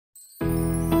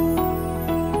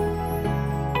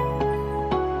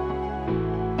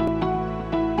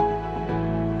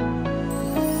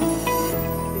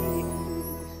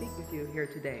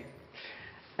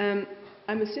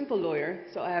I'm a simple lawyer,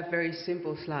 so I have very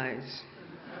simple slides.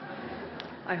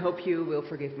 I hope you will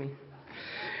forgive me.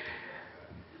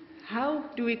 How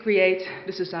do we create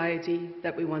the society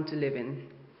that we want to live in?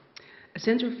 A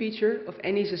central feature of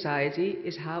any society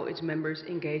is how its members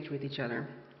engage with each other.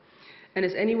 And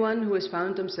as anyone who has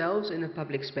found themselves in a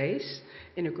public space,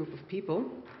 in a group of people,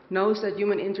 knows that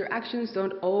human interactions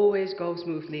don't always go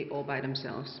smoothly all by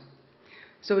themselves.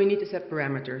 So we need to set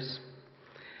parameters.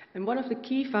 And one of the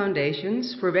key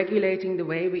foundations for regulating the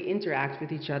way we interact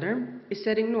with each other is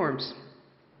setting norms.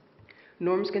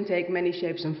 Norms can take many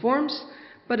shapes and forms,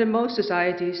 but in most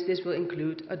societies this will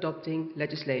include adopting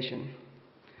legislation.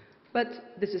 But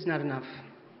this is not enough.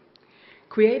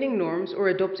 Creating norms or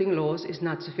adopting laws is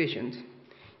not sufficient.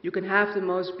 You can have the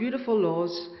most beautiful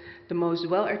laws, the most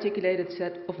well-articulated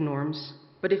set of norms,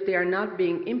 but if they are not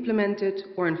being implemented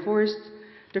or enforced,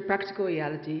 the practical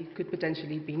reality could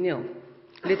potentially be nil.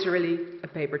 Literally a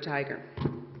paper tiger.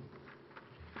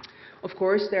 Of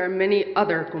course, there are many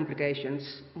other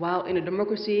complications. While in a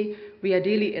democracy we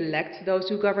ideally elect those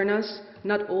who govern us,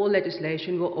 not all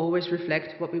legislation will always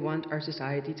reflect what we want our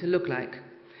society to look like.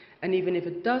 And even if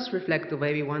it does reflect the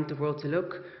way we want the world to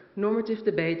look, normative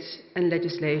debates and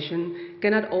legislation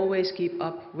cannot always keep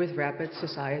up with rapid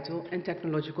societal and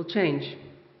technological change.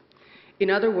 In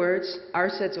other words,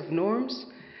 our sets of norms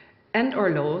and our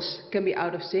laws can be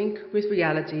out of sync with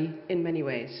reality in many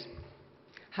ways.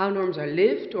 How norms are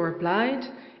lived or applied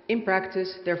in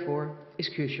practice, therefore, is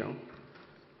crucial.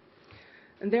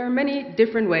 And there are many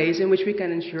different ways in which we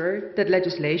can ensure that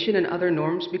legislation and other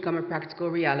norms become a practical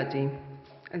reality.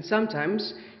 And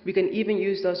sometimes we can even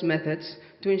use those methods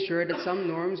to ensure that some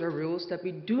norms or rules that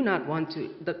we do not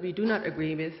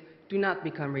agree with do not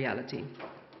become reality.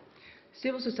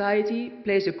 Civil society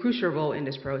plays a crucial role in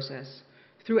this process.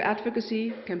 Through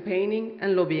advocacy, campaigning,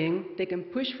 and lobbying, they can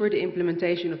push for the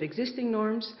implementation of existing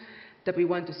norms that we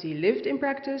want to see lived in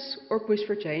practice or push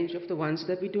for change of the ones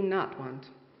that we do not want.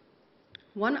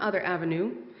 One other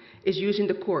avenue is using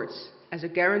the courts as a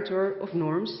guarantor of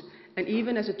norms and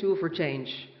even as a tool for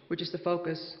change, which is the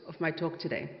focus of my talk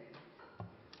today.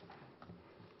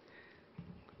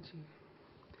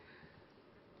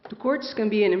 The courts can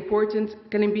be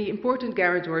important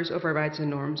guarantors of our rights and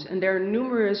norms, and there are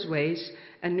numerous ways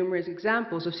and numerous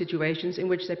examples of situations in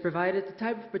which they provided the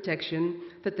type of protection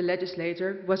that the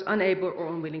legislator was unable or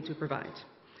unwilling to provide.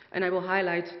 And I will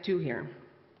highlight two here.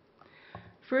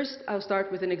 First, I'll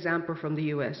start with an example from the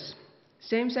US.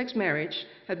 Same-sex marriage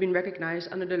had been recognized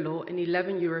under the law in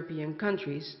 11 European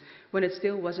countries, when it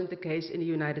still wasn't the case in the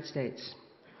United States.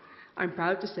 I'm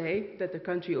proud to say that the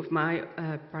country of my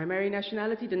primary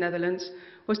nationality, the Netherlands,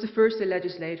 was the first to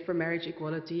legislate for marriage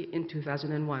equality in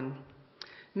 2001.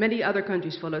 Many other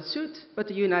countries followed suit, but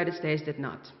the United States did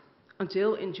not.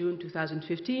 Until in June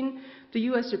 2015, the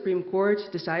US Supreme Court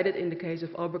decided in the case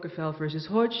of Obergefell versus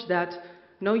Hodge that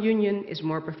no union is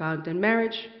more profound than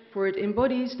marriage, for it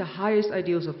embodies the highest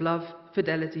ideals of love,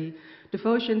 fidelity,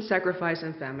 devotion, sacrifice,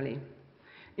 and family.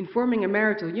 In forming a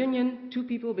marital union, two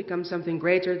people become something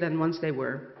greater than once they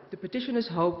were. The petitioner's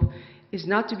hope is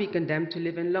not to be condemned to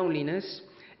live in loneliness,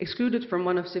 excluded from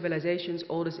one of civilization's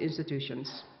oldest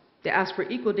institutions. They ask for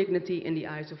equal dignity in the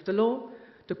eyes of the law.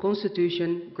 The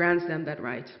Constitution grants them that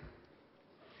right.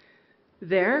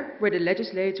 There, where the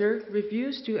legislator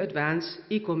refused to advance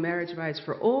equal marriage rights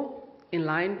for all, in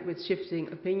line with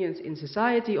shifting opinions in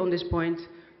society on this point,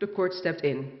 the court stepped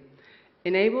in,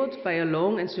 enabled by a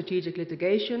long and strategic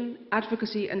litigation,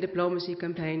 advocacy, and diplomacy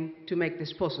campaign to make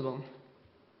this possible.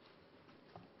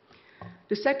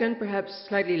 The second, perhaps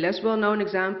slightly less well-known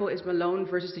example is Malone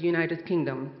versus the United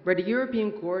Kingdom, where the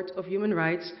European Court of Human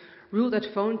Rights ruled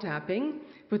that phone tapping,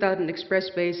 without an express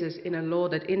basis in a law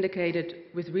that indicated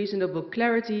with reasonable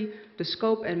clarity the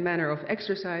scope and manner of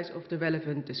exercise of the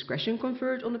relevant discretion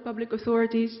conferred on the public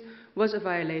authorities, was a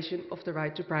violation of the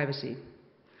right to privacy.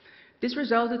 This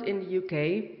resulted in the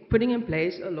UK putting in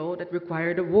place a law that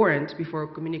required a warrant before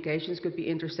communications could be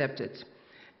intercepted.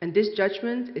 And this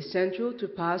judgment is central to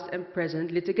past and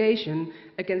present litigation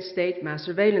against state mass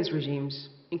surveillance regimes,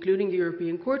 including the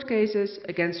European Court cases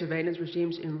against surveillance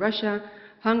regimes in Russia,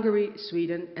 Hungary,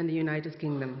 Sweden, and the United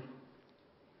Kingdom.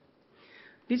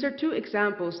 These are two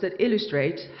examples that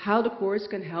illustrate how the courts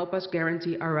can help us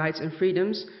guarantee our rights and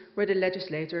freedoms where the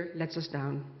legislator lets us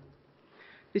down.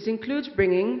 This includes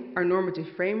bringing our normative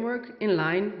framework in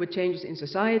line with changes in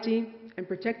society and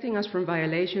protecting us from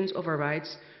violations of our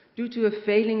rights due to a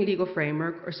failing legal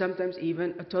framework or sometimes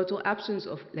even a total absence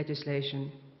of legislation.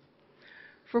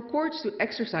 For courts to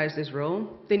exercise this role,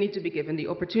 they need to be given the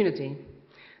opportunity.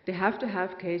 They have to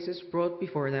have cases brought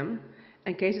before them,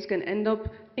 and cases can end up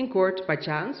in court by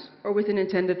chance or with an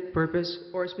intended purpose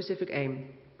or a specific aim.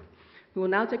 We will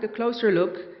now take a closer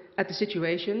look at the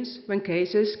situations when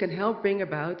cases can help bring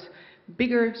about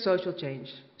bigger social change,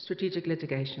 strategic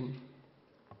litigation.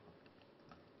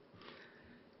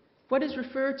 What is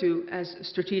referred to as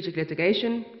strategic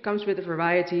litigation comes with a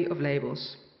variety of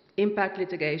labels: impact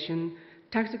litigation,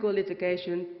 tactical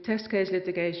litigation, test case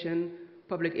litigation,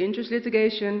 public interest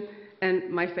litigation, and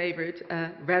my favorite,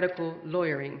 radical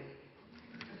lawyering.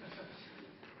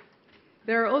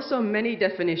 There are also many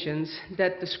definitions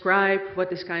that describe what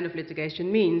this kind of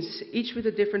litigation means, each with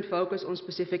a different focus on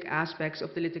specific aspects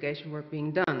of the litigation work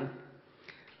being done.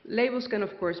 Labels can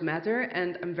of course matter,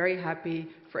 and I'm very happy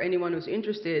for anyone who's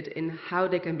interested in how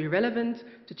they can be relevant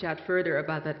to chat further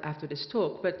about that after this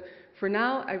talk. But for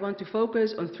now, I want to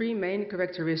focus on three main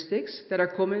characteristics that are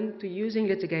common to using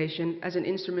litigation as an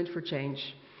instrument for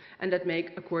change, and that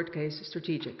make a court case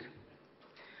strategic.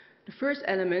 The first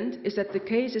element is that the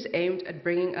case is aimed at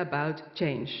bringing about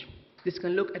change. This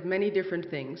can look at many different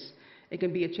things. It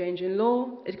can be a change in law,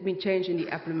 it can be a change in the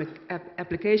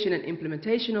application and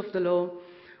implementation of the law,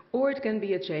 or it can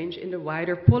be a change in the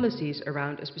wider policies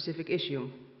around a specific issue.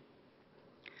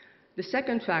 The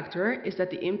second factor is that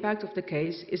the impact of the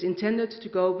case is intended to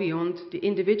go beyond the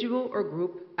individual or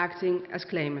group acting as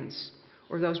claimants,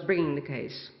 or those bringing the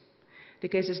case. The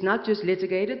case is not just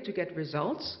litigated to get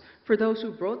results for those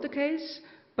who brought the case,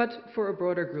 but for a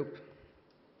broader group.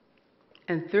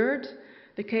 And third,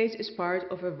 the case is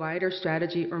part of a wider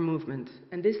strategy or movement,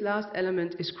 and this last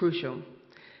element is crucial.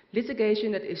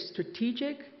 Litigation that is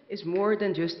strategic is more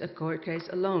than just a court case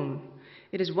alone.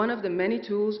 It is one of the many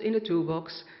tools in the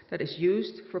toolbox that is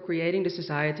used for creating the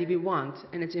society we want,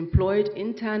 and it's employed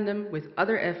in tandem with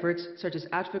other efforts such as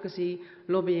advocacy,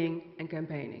 lobbying, and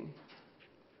campaigning.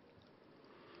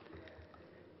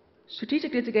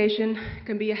 Strategic litigation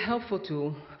can be a helpful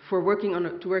tool for working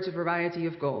towards a variety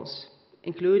of goals,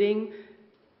 including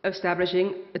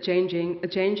establishing a change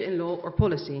in law or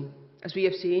policy, as we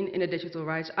have seen in the Digital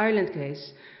Rights Ireland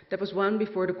case that was won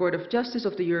before the Court of Justice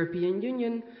of the European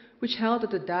Union, which held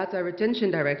that the Data Retention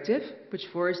Directive, which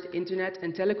forced internet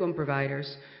and telecom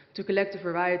providers to collect a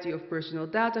variety of personal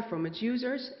data from its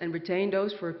users and retain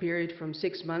those for a period from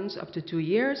 6 months up to 2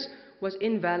 years, was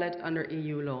invalid under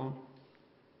EU law.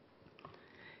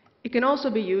 It can also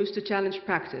be used to challenge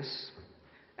practice,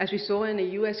 as we saw in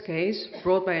a US case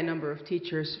brought by a number of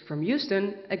teachers from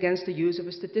Houston against the use of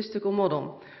a statistical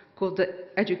model called the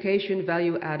Education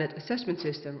Value Added Assessment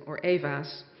System, or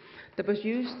EVAS, that was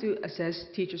used to assess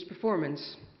teachers'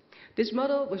 performance. This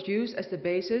model was used as the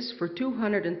basis for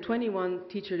 221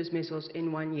 teacher dismissals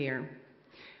in 1 year,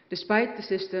 despite the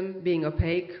system being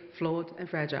opaque, flawed, and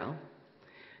fragile.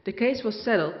 The case was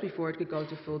settled before it could go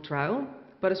to full trial,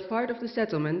 but as part of the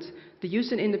settlement, the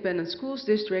Houston Independent Schools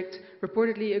District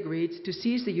reportedly agreed to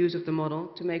cease the use of the model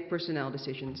to make personnel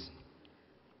decisions.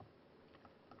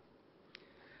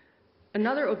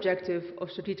 Another objective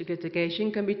of strategic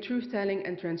litigation can be truth-telling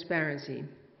and transparency.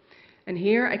 And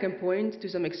here I can point to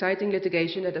some exciting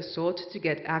litigation that has sought to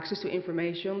get access to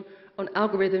information on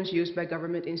algorithms used by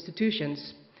government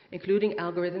institutions, including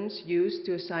algorithms used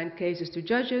to assign cases to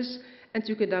judges and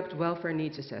to conduct welfare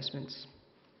needs assessments.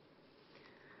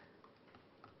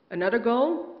 Another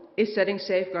goal is setting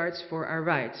safeguards for our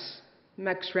rights.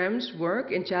 Max Schrem's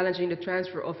work in challenging the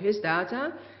transfer of his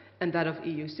data and that of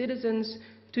EU citizens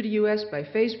to the US by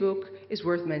Facebook is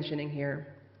worth mentioning here.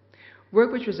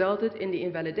 Work which resulted in the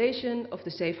invalidation of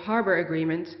the Safe Harbor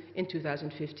Agreement in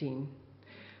 2015.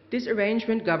 This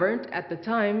arrangement governed, at the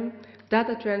time,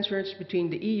 data transfers between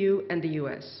the EU and the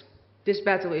US. This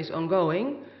battle is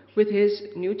ongoing with his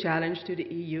new challenge to the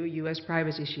EU-US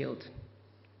Privacy Shield.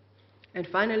 And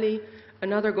finally,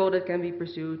 another goal that can be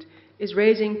pursued is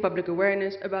raising public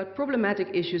awareness about problematic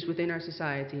issues within our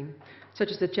society, such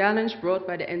as the challenge brought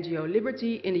by the NGO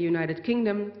Liberty in the United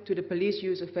Kingdom to the police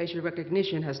use of facial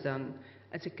recognition has done,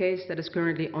 as a case that is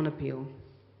currently on appeal.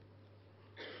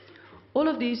 All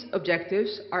of these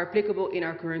objectives are applicable in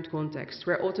our current context,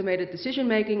 where automated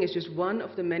decision-making is just one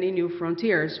of the many new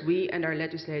frontiers we and our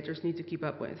legislators need to keep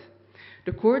up with.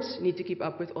 The courts need to keep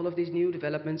up with all of these new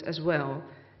developments as well.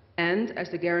 And as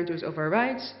the guarantors of our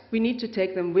rights, we need to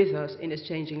take them with us in this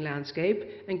changing landscape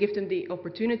and give them the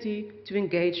opportunity to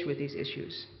engage with these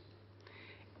issues.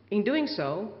 In doing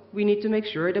so, we need to make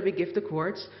sure that we give the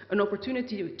courts an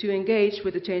opportunity to engage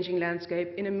with the changing landscape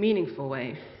in a meaningful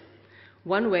way.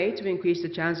 One way to increase the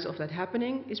chances of that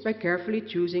happening is by carefully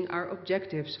choosing our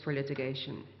objectives for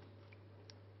litigation.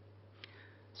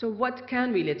 So what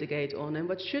can we litigate on and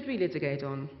what should we litigate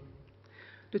on?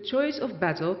 The choice of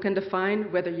battle can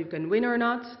define whether you can win or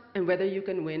not, and whether you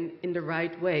can win in the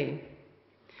right way.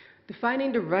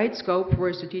 Defining the right scope for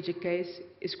a strategic case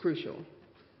is crucial.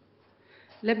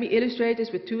 Let me illustrate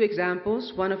this with two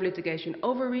examples, one of litigation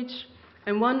overreach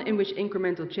and one in which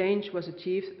incremental change was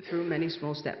achieved through many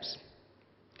small steps.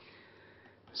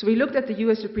 So we looked at the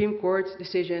US Supreme Court's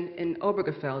decision in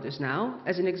Obergefell just now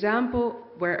as an example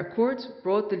where a court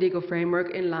brought the legal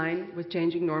framework in line with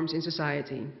changing norms in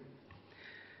society.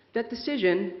 That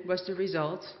decision was the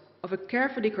result of a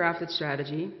carefully crafted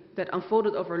strategy that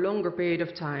unfolded over a longer period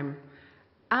of time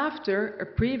after a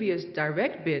previous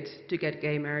direct bid to get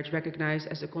gay marriage recognized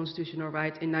as a constitutional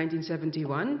right in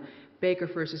 1971, Baker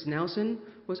versus Nelson,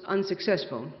 was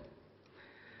unsuccessful.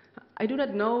 I do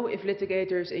not know if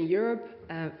litigators in Europe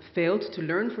failed to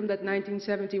learn from that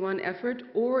 1971 effort,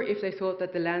 or if they thought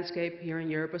that the landscape here in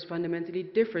Europe was fundamentally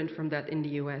different from that in the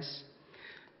US.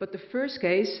 But the first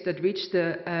case that reached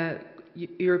the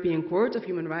European Court of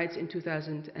Human Rights in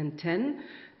 2010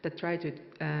 that tried to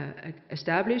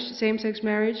establish same-sex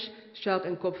marriage, Schalk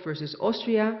and Kopp versus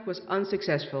Austria, was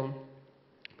unsuccessful,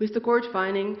 with the court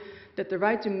finding that the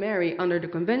right to marry under the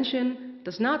convention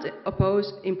does not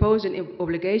impose an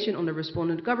obligation on the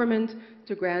respondent government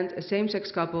to grant a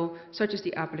same-sex couple, such as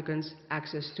the applicants,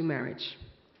 access to marriage.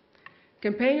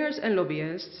 Campaigners and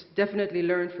lobbyists definitely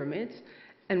learned from it,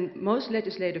 and most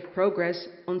legislative progress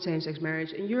on same-sex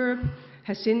marriage in Europe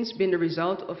has since been the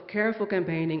result of careful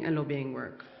campaigning and lobbying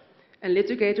work. And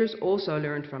litigators also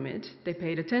learned from it. They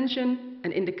paid attention,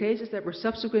 and in the cases that were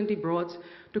subsequently brought,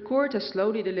 the court has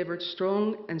slowly delivered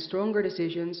strong and stronger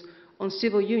decisions on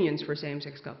civil unions for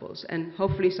same-sex couples, and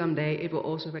hopefully someday it will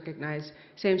also recognize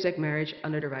same-sex marriage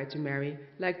under the right to marry,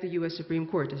 like the US Supreme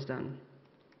Court has done.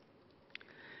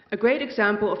 A great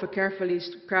example of a carefully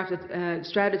crafted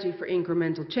strategy for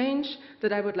incremental change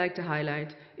that I would like to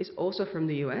highlight is also from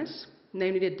the US,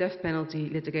 namely the death penalty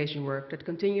litigation work that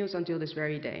continues until this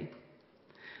very day.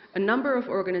 A number of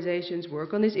organizations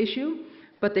work on this issue,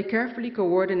 but they carefully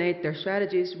coordinate their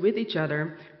strategies with each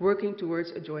other, working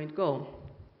towards a joint goal.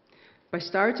 By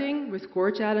starting with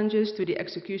core challenges to the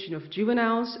execution of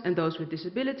juveniles and those with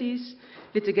disabilities,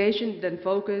 litigation then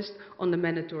focused on the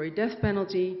mandatory death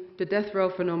penalty, the death row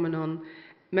phenomenon,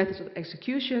 methods of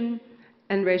execution,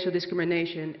 and racial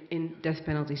discrimination in death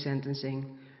penalty sentencing,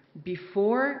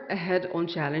 before a head-on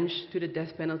challenge to the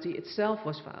death penalty itself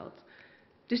was filed.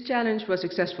 This challenge was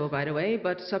successful, by the way,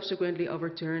 but subsequently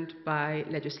overturned by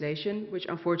legislation, which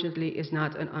unfortunately is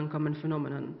not an uncommon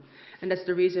phenomenon. And that's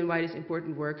the reason why this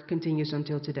important work continues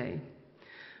until today.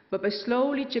 But by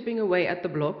slowly chipping away at the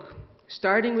block,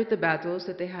 starting with the battles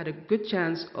that they had a good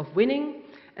chance of winning,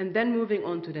 and then moving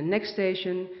on to the next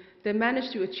station, they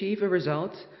managed to achieve a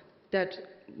result that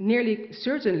nearly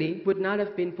certainly would not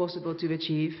have been possible to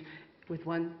achieve with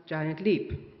one giant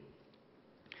leap.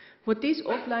 What these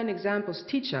offline examples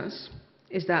teach us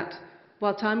is that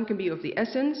while time can be of the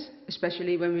essence,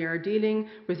 especially when we are dealing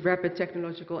with rapid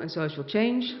technological and social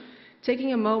change,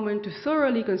 taking a moment to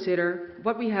thoroughly consider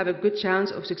what we have a good chance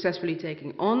of successfully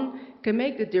taking on can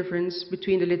make the difference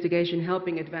between the litigation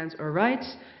helping advance our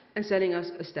rights and setting us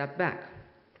a step back.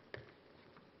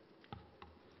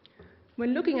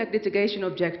 When looking at litigation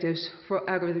objectives for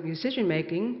algorithmic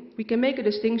decision-making, we can make a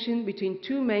distinction between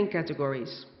two main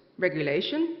categories: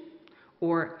 regulation,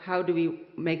 or how do we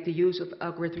make the use of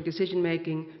algorithmic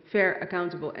decision-making fair,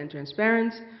 accountable, and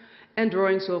transparent, and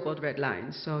drawing so-called red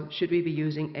lines. So should we be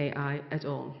using AI at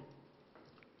all?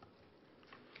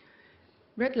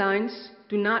 Red lines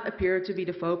do not appear to be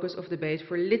the focus of debate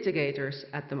for litigators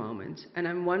at the moment, and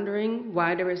I'm wondering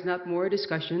why there is not more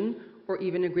discussion or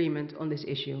even agreement on this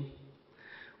issue.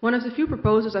 One of the few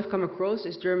proposals I've come across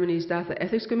is Germany's Data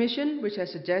Ethics Commission, which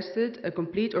has suggested a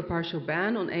complete or partial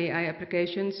ban on AI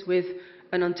applications with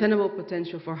an untenable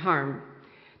potential for harm.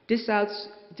 This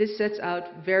sets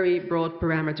out very broad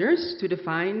parameters to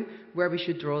define where we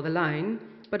should draw the line,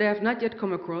 but I have not yet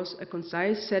come across a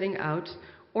concise setting out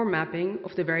or mapping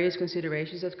of the various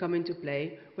considerations that come into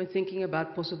play when thinking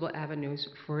about possible avenues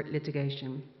for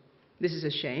litigation. This is a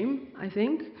shame, I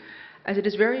think, as it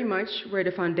is very much where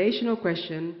the foundational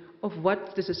question of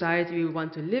what the society we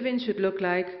want to live in should look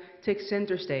like takes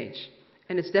center stage,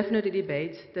 and it's definitely a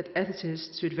debate that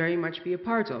ethicists should very much be a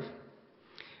part of.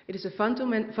 It is a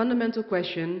fundamental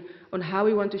question on how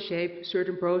we want to shape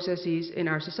certain processes in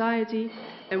our society,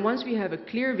 and once we have a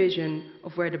clear vision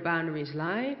of where the boundaries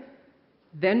lie,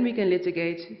 then we can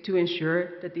litigate to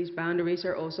ensure that these boundaries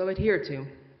are also adhered to.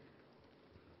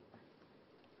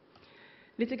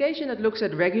 Litigation that looks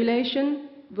at regulation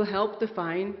will help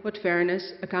define what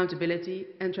fairness, accountability,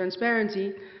 and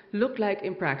transparency look like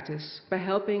in practice by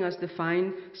helping us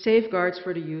define safeguards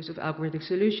for the use of algorithmic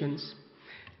solutions.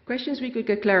 Questions we could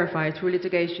get clarified through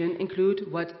litigation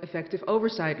include what effective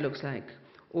oversight looks like,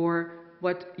 or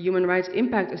what human rights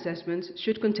impact assessments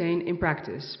should contain in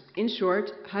practice. In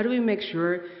short, how do we make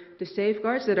sure the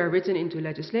safeguards that are written into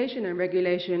legislation and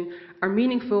regulation are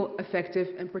meaningful, effective,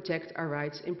 and protect our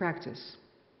rights in practice?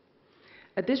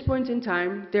 At this point in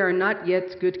time, there are not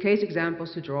yet good case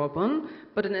examples to draw upon,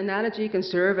 but an analogy can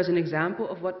serve as an example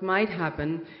of what might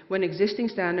happen when existing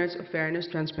standards of fairness,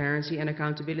 transparency, and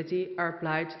accountability are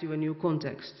applied to a new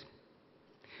context.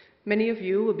 Many of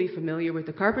you will be familiar with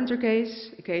the Carpenter case,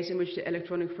 a case in which the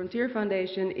Electronic Frontier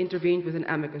Foundation intervened with an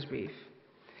amicus brief.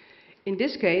 In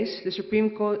this case, the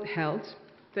Supreme Court held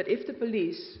that if the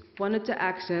police wanted to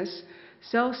access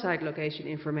cell site location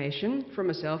information from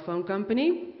a cell phone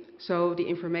company, so the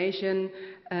information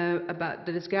that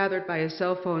is gathered by a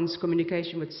cell phone's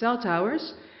communication with cell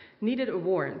towers, needed a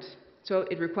warrant, so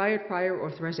it required prior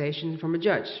authorization from a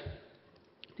judge.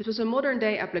 This was a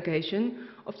modern-day application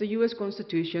of the US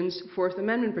Constitution's Fourth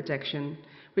Amendment protection,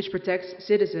 which protects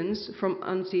citizens from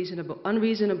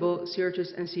unreasonable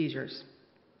searches and seizures.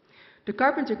 The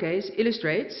Carpenter case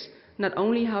illustrates not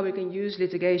only how we can use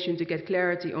litigation to get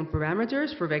clarity on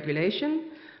parameters for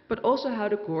regulation, but also how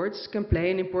the courts can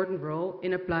play an important role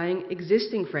in applying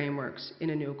existing frameworks in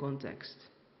a new context.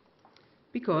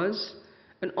 Because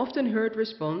an often heard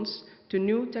response to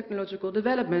new technological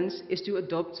developments is to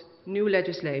adopt new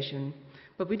legislation,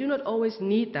 but we do not always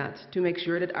need that to make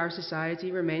sure that our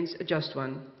society remains a just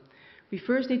one. We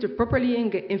first need to properly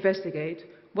investigate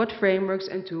what frameworks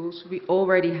and tools we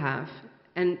already have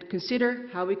and consider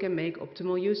how we can make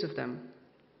optimal use of them.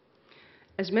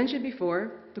 As mentioned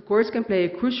before, the courts can play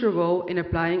a crucial role in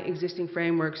applying existing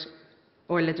frameworks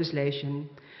or legislation.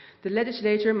 The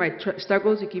legislature might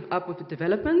struggle to keep up with the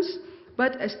developments,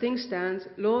 but as things stand,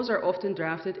 laws are often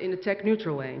drafted in a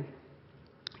tech-neutral way,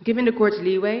 giving the courts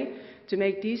leeway to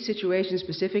make these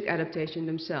situation-specific adaptations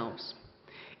themselves.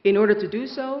 In order to do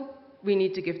so, we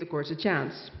need to give the courts a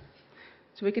chance.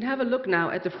 So we can have a look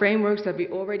now at the frameworks that we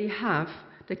already have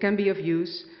that can be of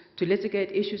use to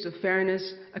litigate issues of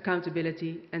fairness,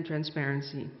 accountability, and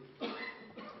transparency.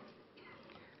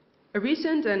 A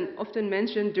recent and often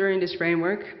mentioned during this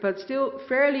framework, but still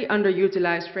fairly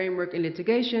underutilized framework in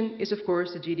litigation is, of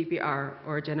course, the GDPR,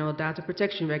 or General Data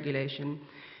Protection Regulation.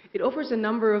 It offers a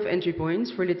number of entry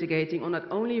points for litigating on not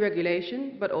only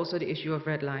regulation, but also the issue of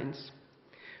red lines.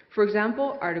 For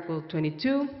example, Article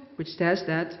 22, which says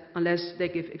that unless they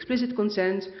give explicit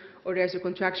consent or there's a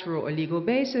contractual or legal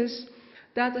basis,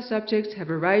 data subjects have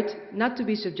a right not to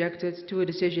be subjected to a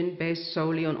decision based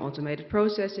solely on automated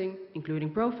processing,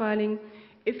 including profiling,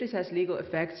 if this has legal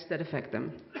effects that affect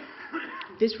them.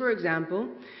 This, for example,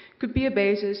 could be a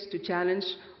basis to challenge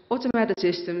automated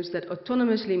systems that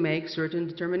autonomously make certain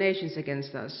determinations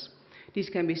against us. These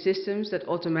can be systems that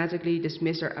automatically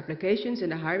dismiss our applications in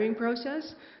the hiring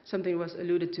process, something was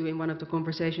alluded to in one of the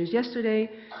conversations yesterday,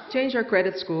 change our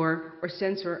credit score, or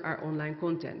censor our online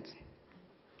content.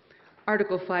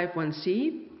 Article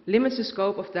 5.1c limits the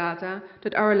scope of data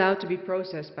that are allowed to be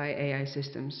processed by AI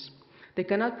systems. They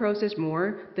cannot process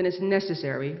more than is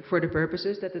necessary for the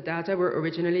purposes that the data were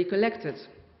originally collected.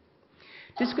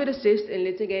 This could assist in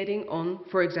litigating on,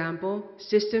 for example,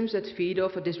 systems that feed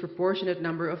off a disproportionate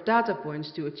number of data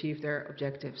points to achieve their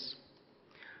objectives.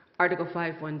 Article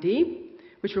 5.1d,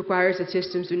 which requires that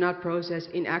systems do not process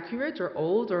inaccurate or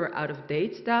old or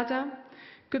out-of-date data,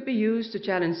 could be used to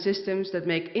challenge systems that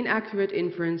make inaccurate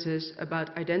inferences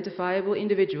about identifiable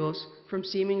individuals from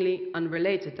seemingly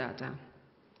unrelated data.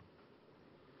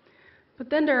 But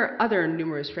then there are other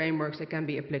numerous frameworks that can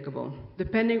be applicable,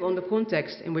 depending on the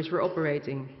context in which we're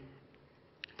operating.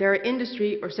 There are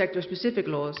industry or sector-specific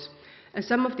laws, and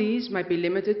some of these might be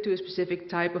limited to a specific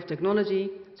type of technology,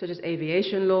 such as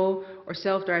aviation law or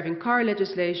self-driving car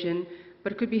legislation,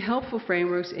 but could be helpful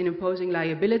frameworks in imposing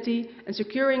liability and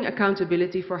securing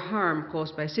accountability for harm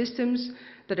caused by systems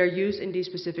that are used in these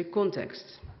specific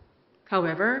contexts.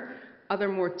 However, other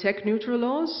more tech-neutral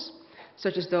laws,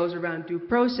 such as those around due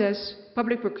process,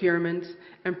 public procurement,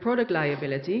 and product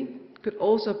liability, could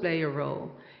also play a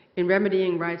role in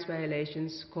remedying rights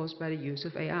violations caused by the use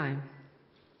of AI.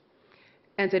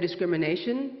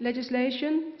 Anti-discrimination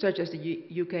legislation, such as the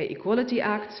UK Equality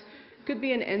Act, could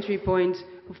be an entry point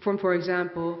from, for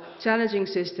example, challenging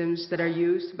systems that are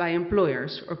used by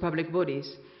employers or public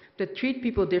bodies that treat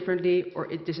people differently or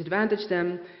disadvantage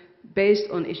them based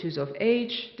on issues of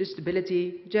age,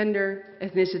 disability, gender,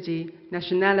 ethnicity,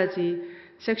 nationality,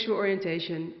 sexual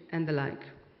orientation, and the like.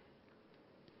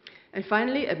 And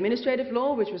finally, administrative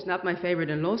law, which was not my favorite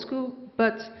in law school,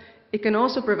 but it can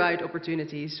also provide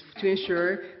opportunities to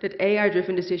ensure that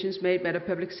AI-driven decisions made by the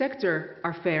public sector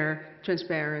are fair,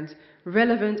 transparent,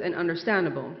 relevant, and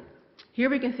understandable. Here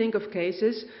we can think of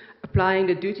cases applying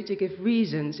the duty to give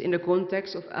reasons in the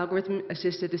context of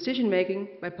algorithm-assisted decision-making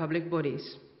by public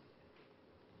bodies.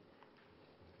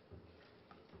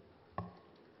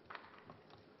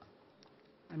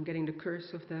 I'm getting the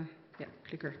curse of the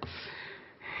clicker.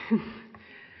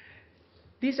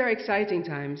 These are exciting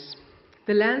times.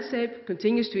 The landscape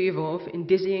continues to evolve in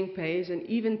dizzying pace, and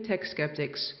even tech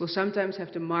skeptics will sometimes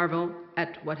have to marvel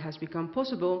at what has become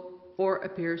possible or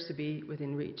appears to be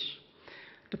within reach.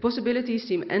 The possibilities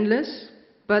seem endless,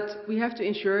 but we have to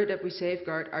ensure that we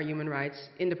safeguard our human rights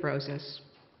in the process.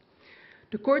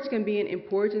 The courts can be an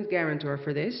important guarantor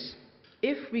for this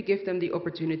if we give them the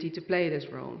opportunity to play this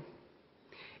role.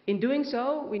 In doing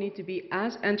so, we need to be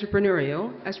as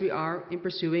entrepreneurial as we are in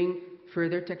pursuing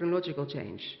further technological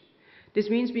change. This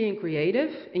means being creative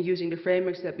and using the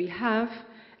frameworks that we have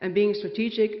and being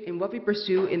strategic in what we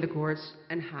pursue in the courts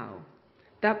and how.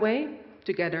 That way,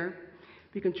 together,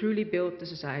 we can truly build the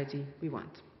society we want.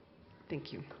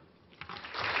 Thank you.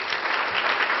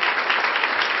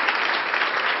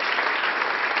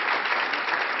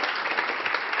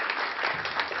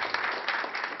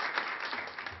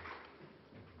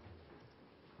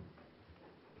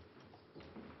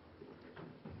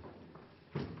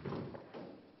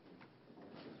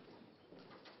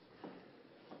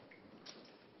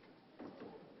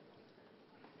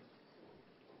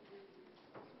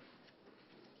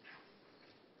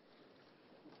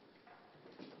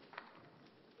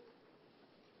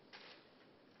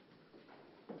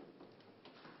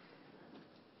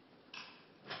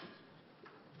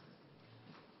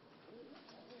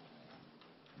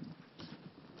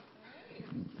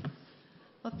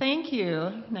 Well, thank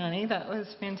you, Nani. That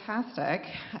was fantastic.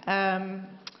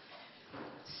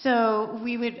 So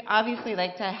we would obviously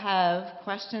like to have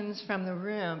questions from the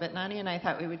room, but Nani and I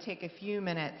thought we would take a few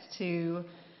minutes to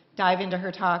dive into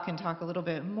her talk and talk a little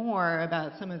bit more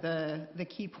about some of the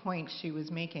key points she was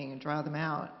making and draw them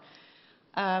out.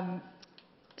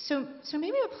 So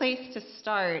maybe a place to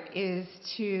start is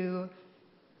to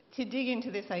dig into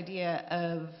this idea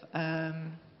of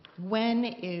when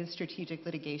is strategic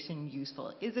litigation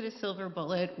useful? Is it a silver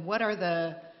bullet? What are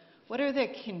the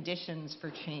conditions for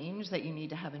change that you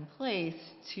need to have in place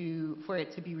for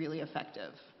it to be really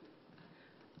effective?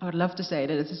 I would love to say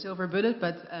that it's a silver bullet,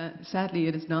 but sadly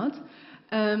it is not.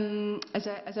 As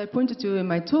I pointed to in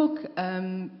my talk,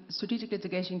 strategic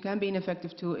litigation can be an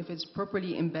effective tool if it's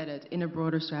properly embedded in a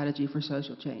broader strategy for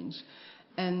social change.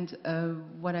 And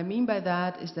what I mean by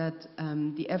that is that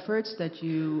the efforts that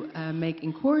you make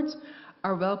in court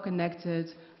are well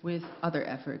connected with other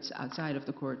efforts outside of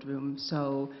the courtroom.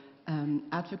 So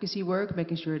advocacy work,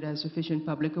 making sure there's sufficient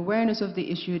public awareness of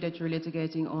the issue that you're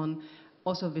litigating on,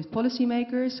 also with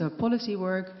policymakers, so policy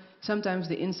work, sometimes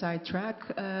the inside track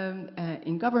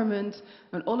in government,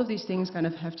 and all of these things kind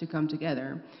of have to come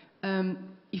together.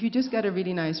 If you just get a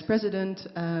really nice precedent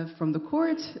from the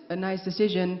court, a nice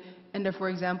decision, and there, for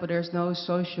example, there's no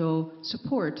social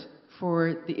support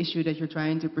for the issue that you're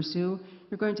trying to pursue,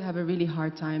 you're going to have a really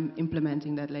hard time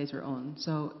implementing that later on.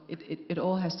 So it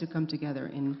all has to come together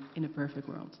in a perfect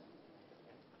world.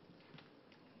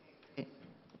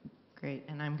 Great,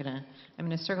 and I'm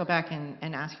gonna circle back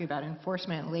and ask you about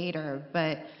enforcement later,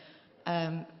 but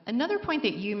another point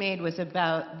that you made was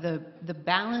about the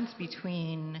balance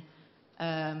between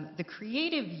the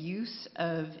creative use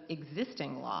of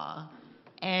existing law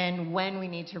and when we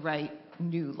need to write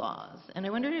new laws. And I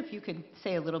wondered if you could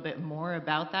say a little bit more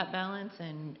about that balance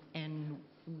and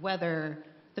whether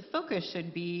the focus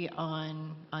should be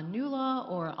on new law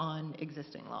or on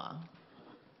existing law.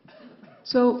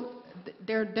 So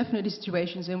there are definitely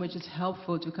situations in which it's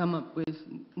helpful to come up with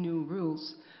new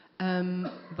rules.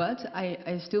 But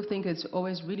I still think it's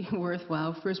always really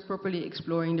worthwhile first properly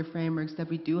exploring the frameworks that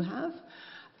we do have.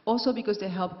 Also because they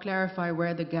help clarify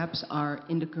where the gaps are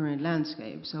in the current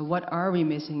landscape. So what are we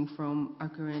missing from our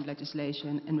current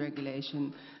legislation and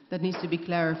regulation that needs to be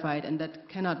clarified and that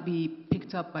cannot be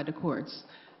picked up by the courts?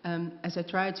 As I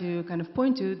try to kind of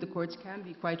point to, the courts can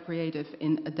be quite creative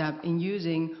in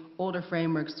using older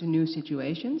frameworks to new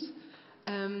situations.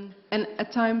 And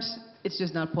at times, it's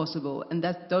just not possible. And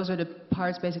those are the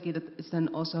parts, basically, that it's then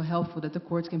also helpful that the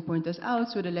courts can point us out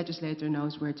so the legislator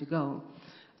knows where to go.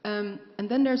 And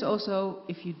then there's also,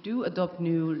 if you do adopt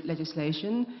new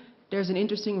legislation, there's an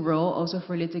interesting role also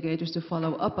for litigators to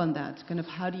follow up on that. Kind of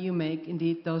how do you make,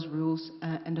 indeed, those rules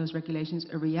and those regulations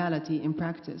a reality in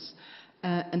practice?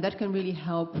 And that can really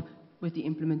help with the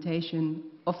implementation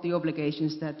of the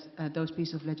obligations that those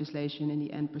pieces of legislation in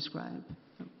the end prescribe.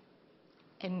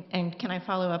 And can I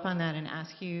follow up on that and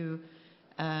ask you,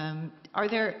 are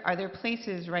there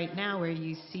places right now where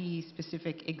you see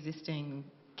specific existing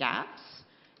gaps?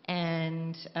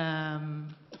 And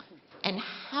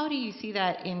how do you see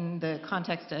that in the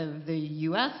context of the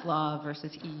U.S. law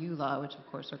versus EU law, which of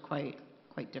course are quite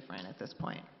different at this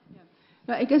point? Yeah.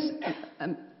 Well, I guess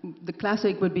the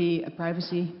classic would be a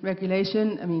privacy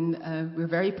regulation. I mean, we're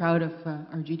very proud of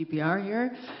our GDPR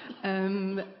here.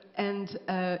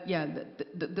 Yeah,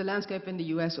 the landscape in the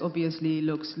US obviously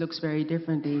looks very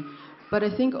differently. But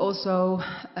I think also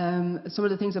some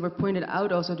of the things that were pointed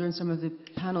out also during some of the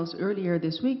panels earlier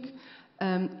this week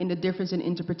in the difference in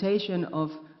interpretation of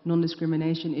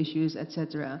non-discrimination issues,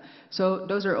 etc. So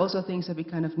those are also things that we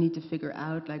kind of need to figure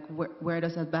out, like where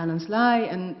does that balance lie,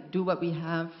 and do what we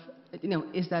have, you know,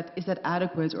 is that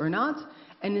adequate or not?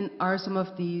 And then are some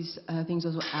of these things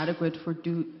also adequate for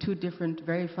two different,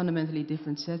 very fundamentally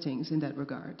different settings in that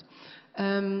regard?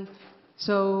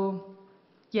 So,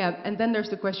 yeah, and then there's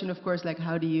the question, of course, like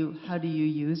how do you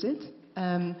use it?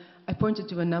 I pointed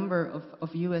to a number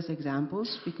of US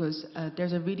examples because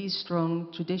there's a really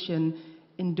strong tradition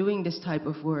in doing this type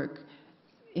of work,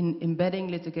 in embedding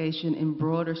litigation in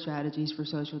broader strategies for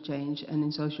social change and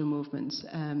in social movements,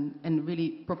 and really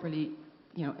properly,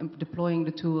 you know, deploying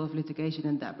the tool of litigation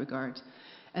in that regard.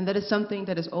 And that is something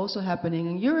that is also happening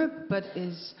in Europe, but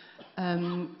is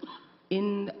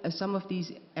in some of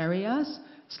these areas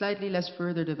slightly less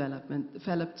further developed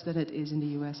than it is in the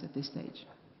US at this stage.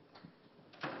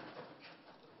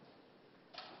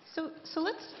 So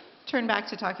let's turn back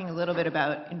to talking a little bit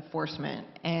about enforcement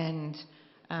and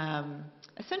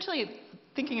essentially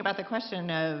thinking about the question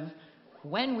of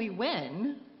when we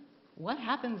win, what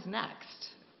happens next?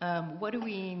 What do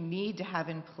we need to have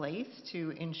in place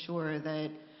to ensure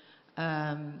that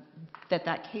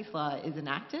that case law is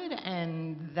enacted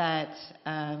and that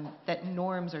that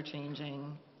norms are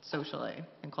changing socially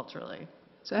and culturally?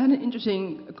 So I had an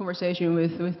interesting conversation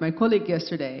with my colleague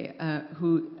yesterday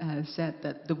who said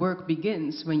that the work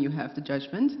begins when you have the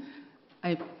judgment.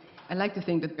 I like to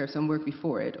think that there's some work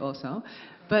before it also,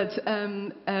 but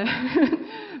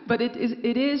but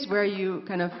it is where you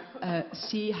kind of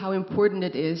see how important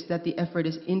it is that the effort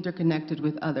is interconnected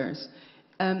with others.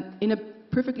 In a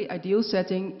perfectly ideal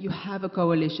setting, you have a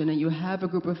coalition and you have a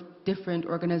group of different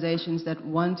organizations that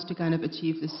want to kind of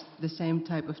achieve the same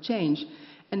type of change.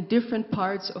 And different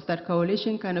parts of that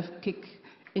coalition kind of kick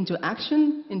into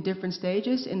action in different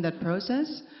stages in that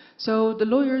process. So the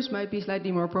lawyers might be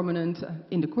slightly more prominent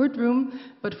in the courtroom,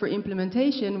 but for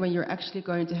implementation, when you're actually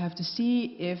going to have to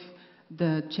see if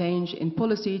the change in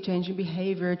policy, change in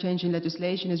behavior, change in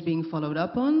legislation is being followed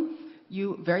up on,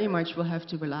 you very much will have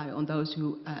to rely on those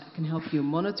who can help you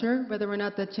monitor whether or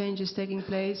not that change is taking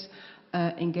place,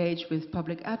 engage with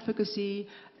public advocacy,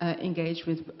 engage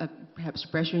with perhaps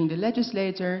pressuring the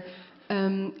legislator,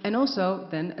 and also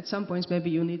then at some points maybe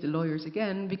you'll need the lawyers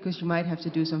again because you might have to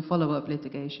do some follow-up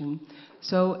litigation.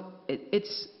 So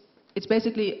it's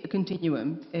basically a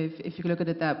continuum, if you look at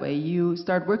it that way. You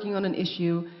start working on an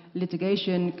issue,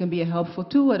 litigation can be a helpful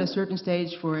tool at a certain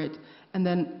stage for it, and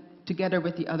then together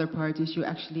with the other parties you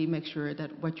actually make sure that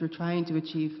what you're trying to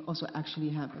achieve also actually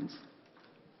happens.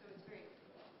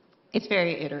 It's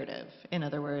very iterative, in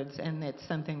other words, and it's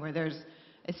something where there's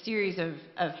a series of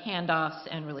handoffs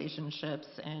and relationships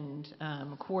and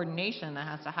coordination that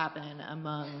has to happen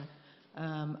among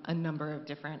a number of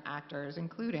different actors,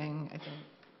 including, I think,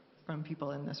 from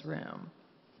people in this room.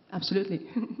 Absolutely.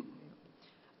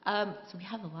 So we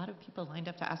have a lot of people lined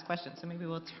up to ask questions, so maybe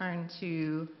we'll turn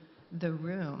to the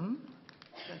room.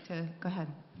 Go ahead.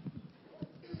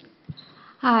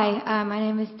 Hi, my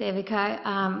name is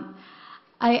Devika.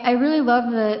 I really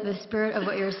love the spirit of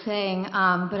what you're saying,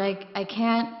 but I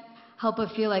can't help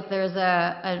but feel like there's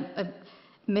a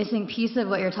missing piece of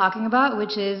what you're talking about,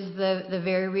 which is the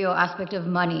very real aspect of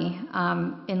money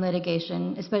in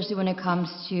litigation, especially when it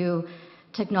comes to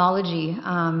technology.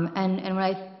 And what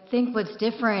I think what's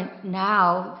different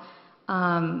now,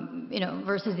 you know,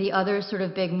 versus the other sort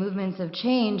of big movements of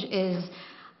change is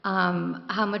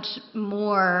how much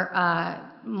more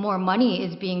money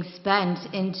is being spent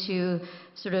into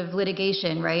sort of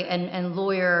litigation, right, and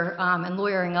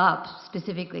lawyering up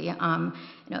specifically.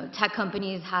 You know, tech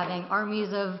companies having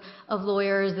armies of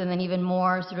lawyers, and then even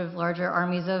more sort of larger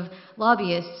armies of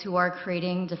lobbyists who are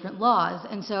creating different laws.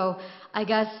 And so, I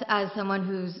guess as someone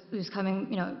who's coming,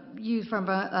 you know, you from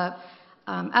a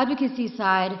advocacy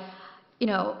side, you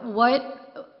know,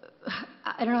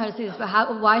 I don't know how to say this,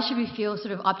 but why should we feel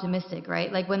sort of optimistic,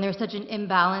 right? Like when there's such an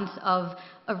imbalance of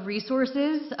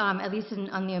resources, at least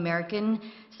on the American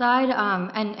side,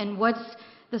 and what's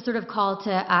the sort of call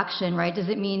to action, right? Does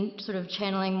it mean sort of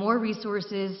channeling more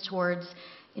resources towards,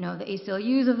 the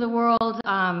ACLUs of the world,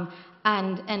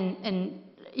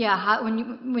 yeah,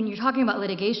 when you're talking about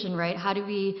litigation, right? How do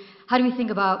we think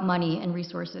about money and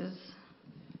resources?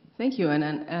 Thank you, and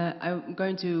I'm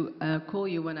going to call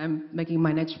you when I'm making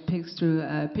my next pitch to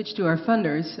our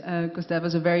funders, because that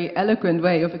was a very eloquent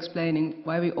way of explaining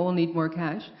why we all need more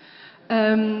cash.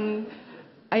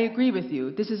 I agree with you.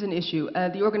 This is an issue.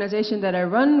 The organization that I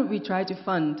run, we try to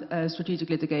fund strategic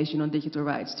litigation on digital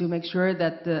rights to make sure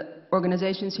that the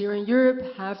organizations here in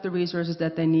Europe have the resources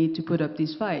that they need to put up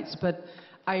these fights. But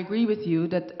I agree with you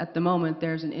that at the moment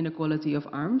there's an inequality of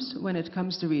arms when it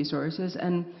comes to resources.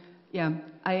 And yeah,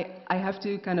 I have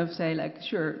to kind of say, like,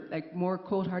 sure, like more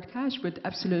cold hard cash would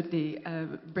absolutely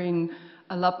bring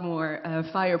a lot more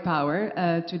firepower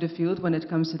to the field when it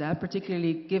comes to that,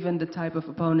 particularly given the type of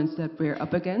opponents that we're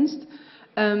up against.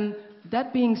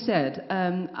 That being said,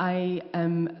 I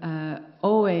am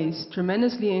always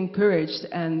tremendously encouraged,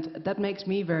 and that makes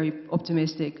me very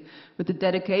optimistic, with the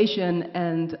dedication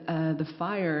and the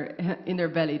fire in their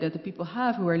belly that the people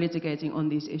have who are litigating on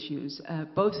these issues,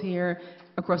 both here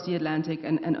across the Atlantic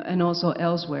and also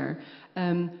elsewhere.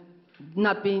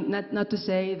 Not to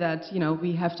say that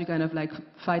we have to kind of like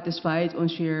fight this fight on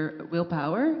sheer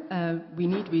willpower. We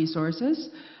need resources,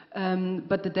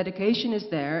 but the dedication is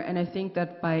there, and I think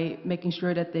that by making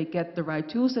sure that they get the right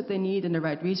tools that they need and the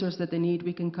right resources that they need,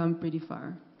 we can come pretty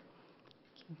far.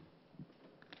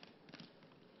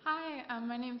 Hi,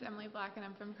 my name is Emily Black, and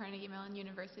I'm from Carnegie Mellon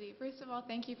University. First of all,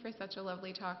 thank you for such a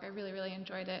lovely talk. I really, really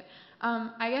enjoyed it.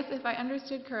 I guess if I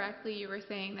understood correctly, you were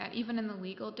saying that even in the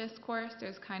legal discourse,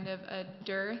 there's kind of a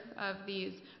dearth of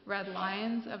these red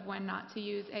lines of when not to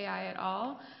use AI at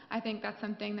all. I think that's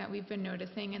something that we've been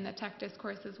noticing in the tech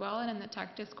discourse as well. And in the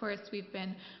tech discourse, we've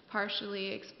been partially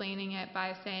explaining it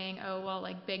by saying, oh, well,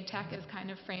 like big tech is kind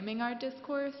of framing our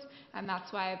discourse, and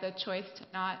that's why the choice to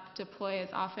not deploy is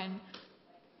often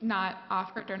not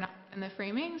offered or not in the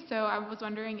framing. So I was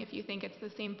wondering if you think it's the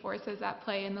same forces at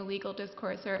play in the legal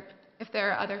discourse, or if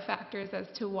there are other factors as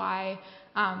to why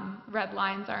red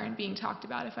lines aren't being talked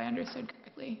about, if I understood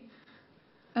correctly.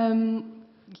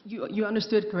 You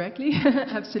understood correctly,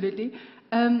 absolutely.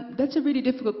 That's a really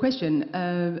difficult question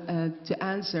to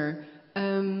answer.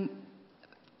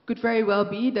 Could very well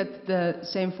be that the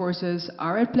same forces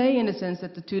are at play, in the sense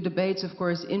that the two debates, of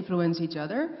course, influence each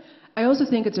other. I also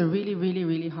think it's a really, really,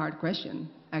 really hard question,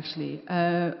 actually.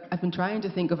 I've been trying to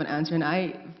think of an answer, and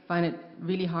I find it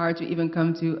really hard to even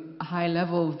come to a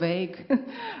high-level, vague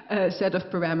set of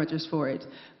parameters for it.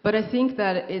 But I think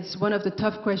that it's one of the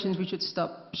tough questions we should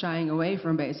stop shying away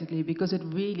from, basically, because it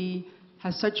really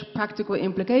has such practical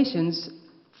implications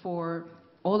for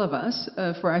all of us,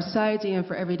 for our society and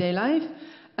for everyday life.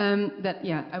 That,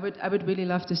 yeah, I would really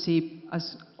love to see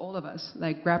us, all of us,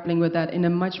 like grappling with that in a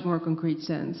much more concrete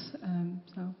sense.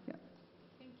 So, yeah.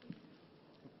 Thank you.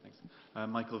 Thanks.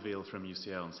 Michael Veal from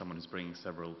UCL, and someone who's bringing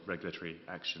several regulatory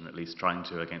action, at least trying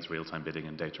to, against real-time bidding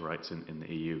and data rights in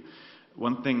the EU.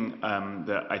 One thing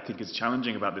that I think is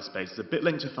challenging about this space is a bit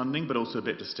linked to funding, but also a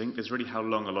bit distinct, is really how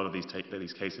long a lot of these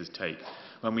cases take.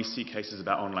 When we see cases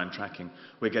about online tracking,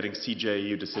 we're getting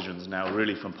CJEU decisions now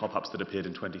really from pop-ups that appeared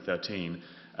in 2013.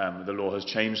 The law has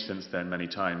changed since then many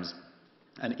times.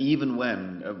 And even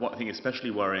when, what I think is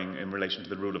especially worrying in relation to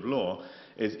the rule of law,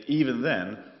 is even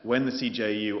then, when the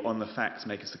CJEU on the facts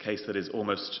make us a case that is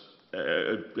almost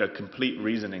a complete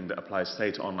reasoning that applies,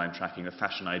 say, to online tracking, a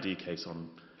fashion ID case on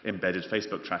embedded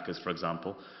Facebook trackers, for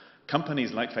example,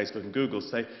 companies like Facebook and Google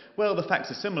say, well, the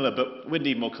facts are similar, but we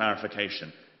need more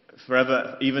clarification.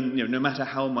 Forever, even no matter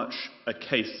how much a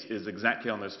case is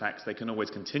exactly on those facts, they can always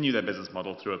continue their business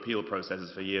model through appeal processes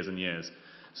for years and years.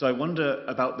 So I wonder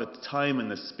about the time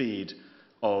and the speed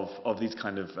of these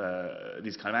kind of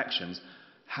actions,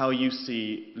 how you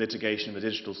see litigation in the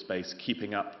digital space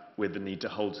keeping up with the need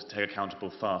to take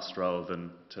accountable fast rather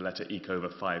than to let it eke over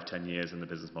 5-10 years and the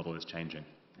business model is changing.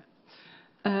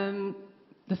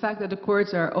 The fact that the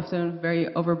courts are often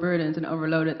very overburdened and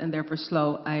overloaded and therefore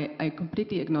slow, I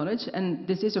completely acknowledge, and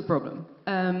this is a problem.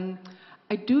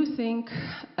 I do think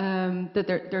that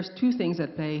there's two things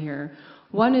at play here.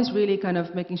 One is really kind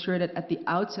of making sure that at the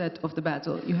outset of the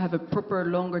battle you have a proper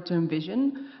longer-term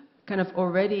vision, kind of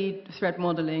already threat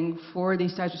modeling for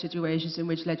these types of situations in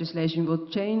which legislation will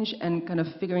change, and kind of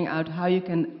figuring out how you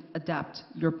can adapt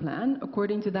your plan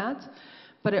according to that.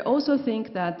 But I also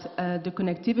think that the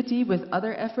connectivity with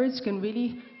other efforts can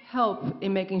really help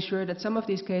in making sure that some of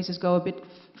these cases go a bit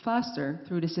faster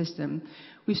through the system.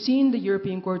 We've seen the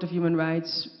European Court of Human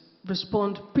Rights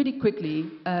respond pretty quickly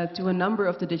to a number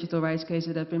of the digital rights cases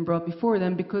that have been brought before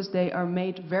them, because they are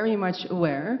made very much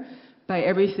aware by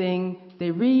everything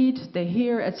they read, they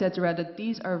hear, etc., that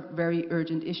these are very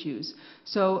urgent issues.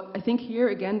 So I think here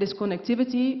again, this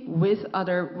connectivity with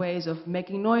other ways of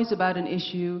making noise about an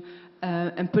issue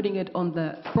and putting it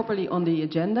properly on the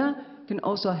agenda can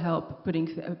also help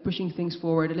pushing things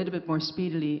forward a little bit more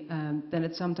speedily than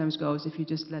it sometimes goes if you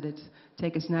just let it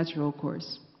take its natural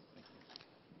course.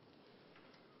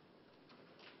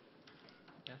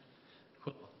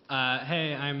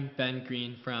 Hey, I'm Ben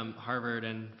Green from Harvard,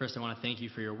 and first I want to thank you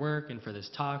for your work and for this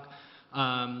talk.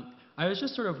 I was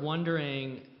just sort of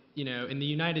wondering, you know, in the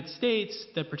United States,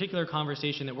 the particular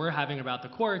conversation that we're having about the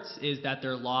courts is that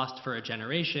they're lost for a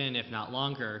generation, if not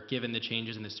longer, given the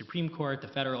changes in the Supreme Court, the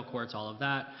federal courts, all of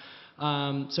that.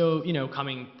 So, you know,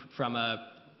 coming from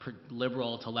a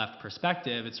liberal to left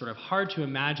perspective, it's sort of hard to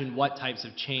imagine what types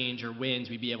of change or wins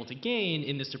we'd be able to gain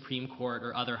in the Supreme Court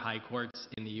or other high courts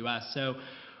in the US. So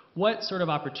what sort of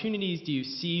opportunities do you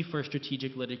see for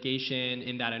strategic litigation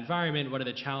in that environment? What are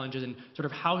the challenges, and sort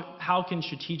of how can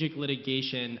strategic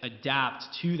litigation adapt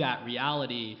to that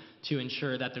reality to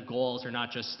ensure that the goals are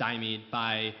not just stymied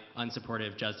by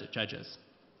unsupportive judges?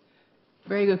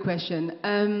 Very good question.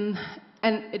 And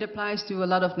it applies to a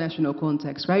lot of national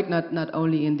contexts, right? Not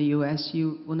only in the US.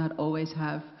 You will not always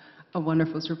have a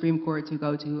wonderful Supreme Court to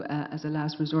go to as a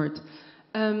last resort.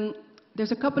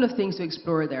 There's a couple of things to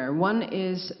explore there. One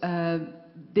is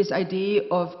this idea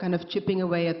of kind of chipping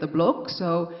away at the block,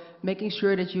 so making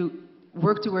sure that you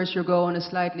work towards your goal in a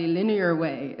slightly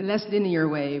less linear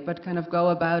way, but kind of go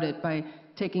about it by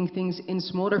taking things in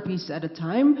smaller pieces at a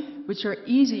time, which are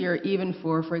easier even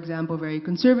for example, very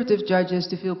conservative judges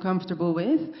to feel comfortable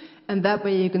with. And that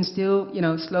way you can still, you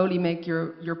know, slowly make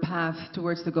your path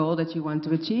towards the goal that you want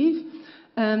to achieve.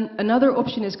 Another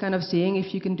option is kind of seeing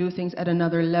if you can do things at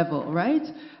another level, right?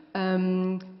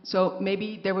 So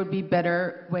maybe there would be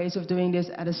better ways of doing this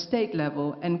at a state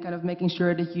level, and kind of making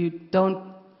sure that you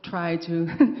don't try to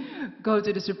go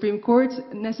to the Supreme Court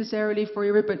necessarily for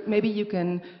your, but maybe you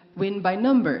can win by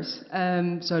numbers,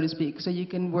 so to speak. So you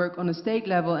can work on a state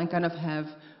level and kind of have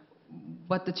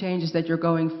what the changes that you're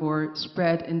going for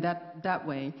spread in that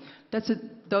way.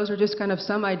 Those are just kind of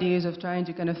some ideas of trying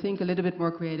to kind of think a little bit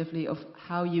more creatively of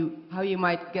how you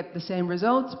might get the same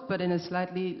results, but in a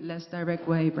slightly less direct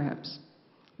way, perhaps.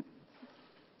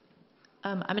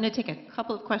 I'm going to take a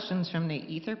couple of questions from the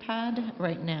Etherpad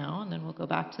right now, and then we'll go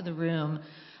back to the room.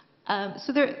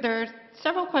 So there are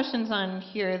several questions on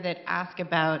here that ask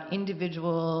about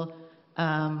individual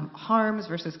harms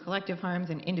versus collective harms,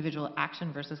 and individual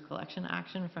action versus collection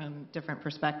action from different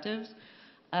perspectives.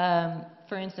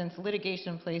 For instance,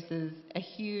 litigation places a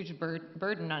huge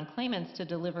burden on claimants to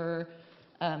deliver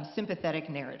sympathetic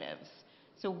narratives.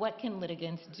 So what can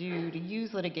litigants do to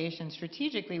use litigation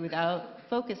strategically without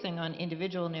focusing on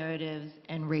individual narratives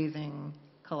and raising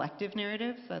collective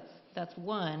narratives? That's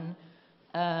one.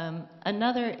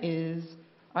 Another is,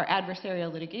 are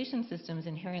adversarial litigation systems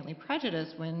inherently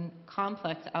prejudiced when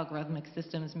complex algorithmic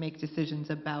systems make decisions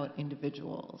about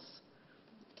individuals?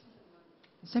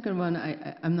 The second one,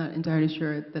 I'm not entirely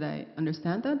sure that I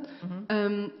understand that.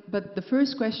 Mm-hmm. But the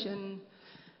first question,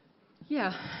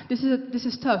 yeah, this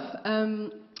is tough.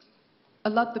 A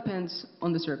lot depends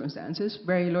on the circumstances.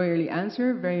 Very lawyerly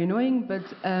answer, very annoying, but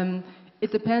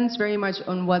it depends very much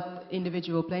on what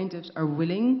individual plaintiffs are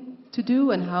willing to do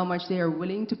and how much they are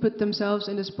willing to put themselves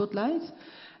in the spotlight.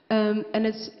 And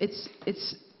let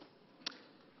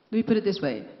me put it this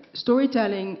way.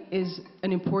 Storytelling is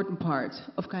an important part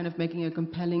of kind of making a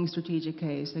compelling strategic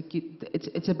case. Like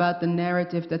it's about the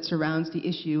narrative that surrounds the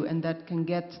issue, and that can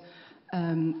get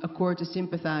a court to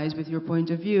sympathize with your point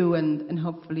of view and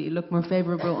hopefully look more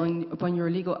favorable upon your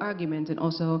legal argument, and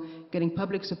also getting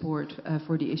public support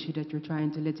for the issue that you're trying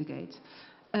to litigate.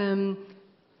 And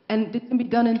it can be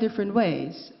done in different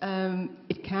ways.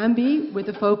 It can be with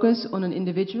a focus on an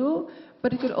individual,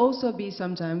 but it could also be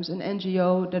sometimes an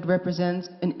NGO that represents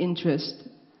an interest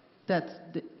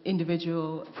that the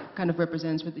individual kind of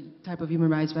represents with the type of human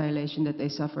rights violation that they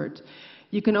suffered.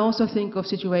 You can also think of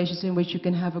situations in which you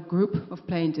can have a group of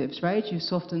plaintiffs, right? You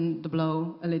soften the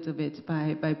blow a little bit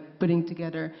by putting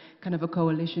together kind of a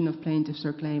coalition of plaintiffs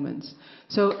or claimants.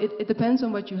 So it depends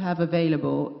on what you have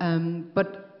available.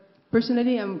 But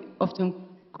personally, I'm often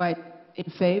quite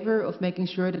in favor of making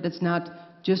sure that it's not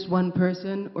just one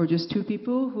person or just two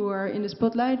people who are in the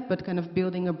spotlight, but kind of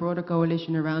building a broader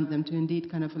coalition around them to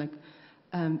indeed kind of like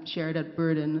share that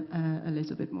burden a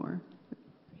little bit more.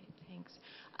 Great, thanks.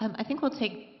 I think we'll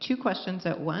take 2 questions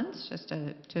at once, just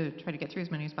to try to get through as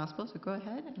many as possible. So go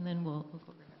ahead, and then we'll go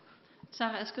over here.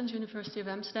 Sarah Eskens, University of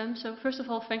Amsterdam. So first of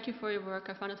all, thank you for your work.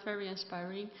 I found it very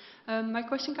inspiring. My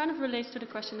question kind of relates to the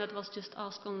question that was just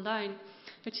asked online,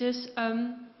 which is,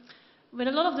 with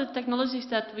a lot of the technologies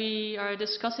that we are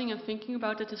discussing and thinking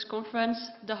about at this conference,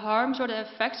 the harms or the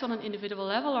effects on an individual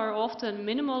level are often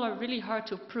minimal or really hard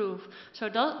to prove. So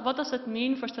what does that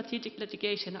mean for strategic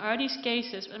litigation? Are these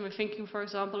cases, when we're thinking, for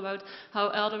example, about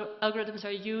how algorithms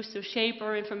are used to shape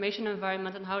our information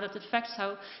environment and how that affects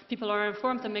how people are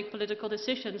informed and make political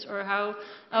decisions, or how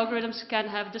algorithms can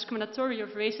have discriminatory or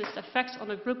racist effects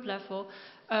on a group level,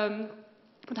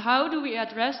 but how do we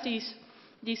address these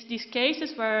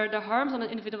cases where the harms on an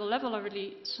individual level are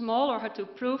really small or hard to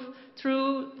prove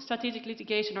through strategic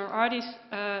litigation, or are these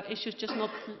issues just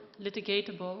not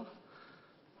litigatable?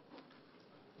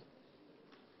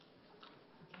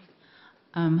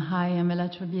 Hi, I'm Ella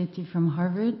Trabietti from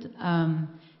Harvard.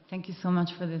 Thank you so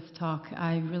much for this talk.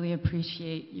 I really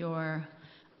appreciate your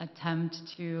attempt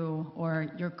to, or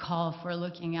your call for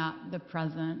looking at the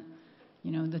present,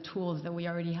 the tools that we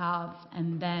already have,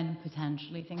 and then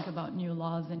potentially think about new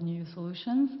laws and new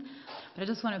solutions. But I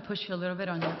just want to push you a little bit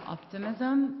on your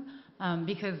optimism,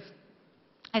 because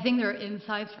I think there are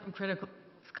insights from critical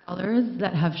scholars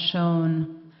that have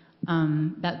shown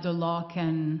that the law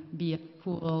can be a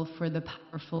tool for the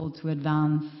powerful to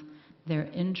advance their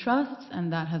interests,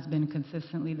 and that has been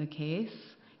consistently the case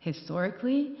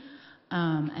historically.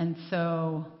 And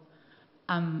so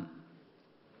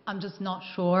I'm just not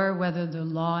sure whether the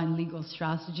law and legal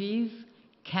strategies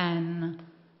can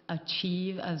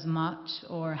achieve as much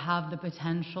or have the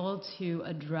potential to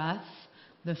address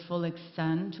the full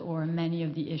extent or many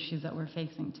of the issues that we're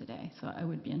facing today. So I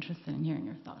would be interested in hearing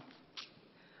your thoughts.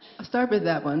 I'll start with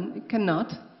that one. It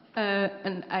cannot,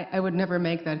 and I would never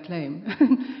make that claim.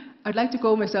 I'd like to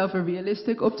call myself a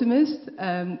realistic optimist.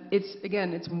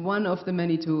 It's one of the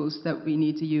many tools that we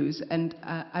need to use, and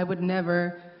I would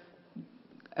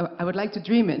like to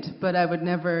dream it, but I would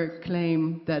never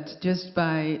claim that just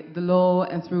by the law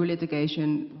and through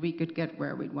litigation we could get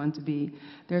where we'd want to be.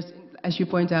 As you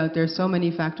point out, there's so many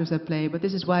factors at play, but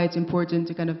this is why it's important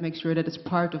to kind of make sure that it's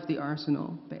part of the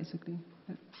arsenal, basically.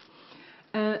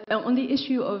 On the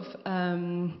issue of,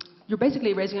 you're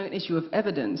basically raising an issue of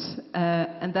evidence,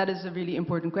 and that is a really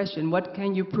important question. What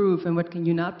can you prove and what can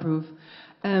you not prove?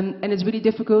 And it's really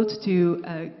difficult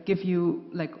to give you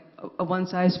like a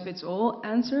one-size-fits-all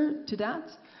answer to that.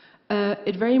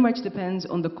 It very much depends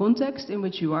on the context in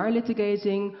which you are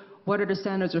litigating, what are the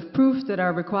standards of proof that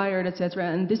are required,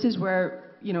 etc. And this is where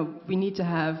we need to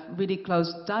have really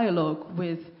close dialogue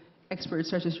with experts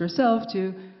such as yourself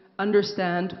to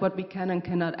understand what we can and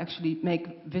cannot actually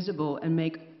make visible and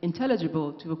make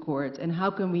intelligible to a court, and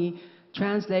how can we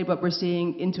translate what we're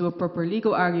seeing into a proper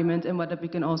legal argument and what we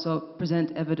can also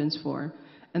present evidence for.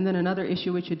 And then another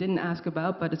issue which you didn't ask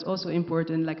about, but it's also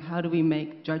important, like how do we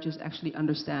make judges actually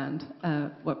understand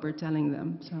what we're telling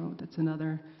them? So that's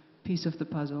another piece of the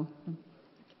puzzle.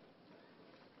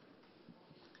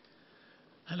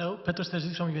 Hello, Petros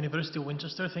Terzic from University of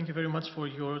Winchester. Thank you very much for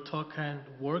your talk and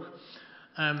work.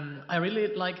 I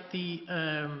really like the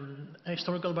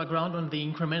historical background on the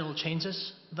incremental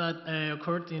changes that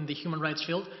occurred in the human rights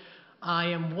field. I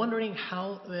am wondering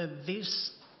how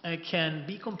this can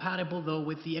be compatible, though,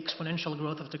 with the exponential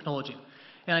growth of technology.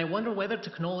 And I wonder whether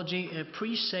technology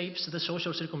pre-shapes the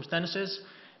social circumstances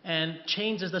and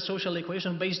changes the social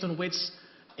equation based on which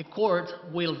a court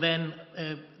will then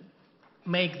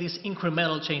make these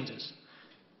incremental changes.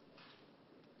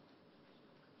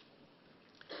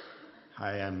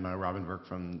 Hi, I'm Robin Burke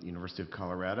from the University of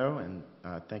Colorado, and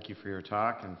thank you for your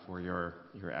talk and for your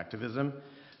activism.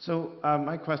 So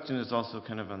my question is also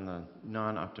kind of on the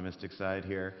non-optimistic side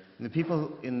here. And the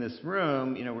people in this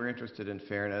room, we're interested in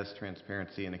fairness,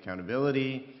 transparency, and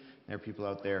accountability. There are people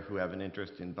out there who have an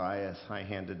interest in bias,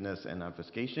 high-handedness, and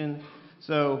obfuscation.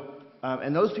 So,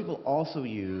 and those people also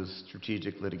use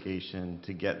strategic litigation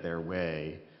to get their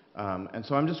way. And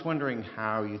so I'm just wondering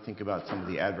how you think about some of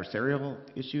the adversarial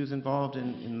issues involved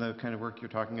in the kind of work you're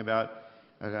talking about,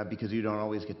 because you don't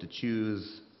always get to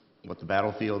choose what the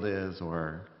battlefield is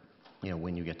or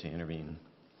when you get to intervene.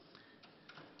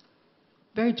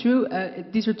 Very true.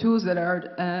 These are tools that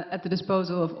are at the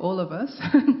disposal of all of us.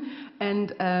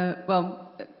 And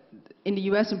well, in the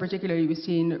US in particular, we've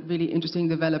seen really interesting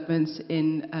developments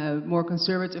in more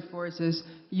conservative forces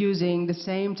using the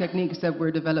same techniques that were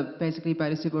developed basically by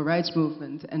the civil rights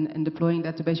movement, and deploying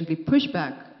that to basically push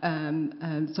back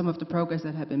some of the progress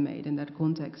that had been made in that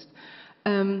context.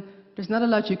 There's not a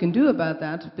lot you can do about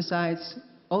that besides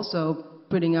also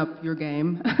putting up your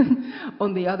game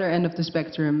on the other end of the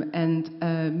spectrum and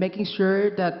making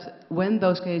sure that when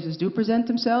those cases do present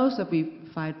themselves, that we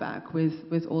fight back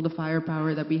with all the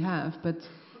firepower that we have. But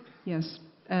yes,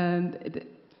 and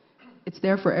it's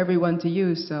there for everyone to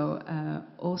use, so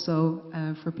also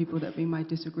for people that we might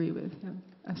disagree with. Yeah,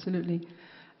 absolutely.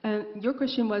 Your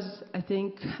question was, I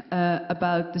think,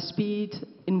 about the speed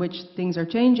in which things are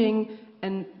changing,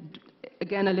 and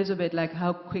again, a little bit like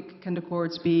how quick can the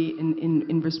courts be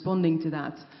in responding to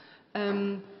that.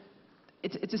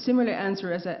 It's a similar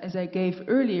answer as I gave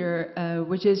earlier,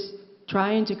 which is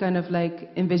trying to kind of like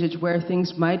envisage where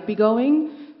things might be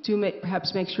going, to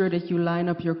perhaps make sure that you line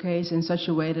up your case in such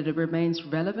a way that it remains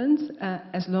relevant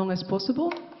as long as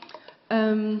possible.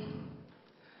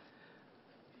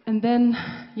 And then,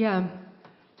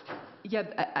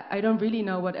 I don't really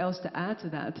know what else to add to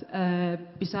that,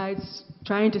 besides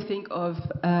trying to think of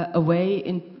a way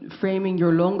in framing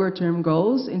your longer-term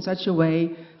goals in such a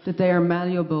way that they are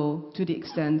malleable to the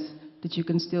extent that you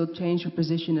can still change your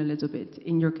position a little bit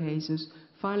in your cases,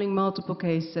 filing multiple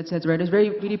cases, etc. There's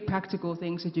really practical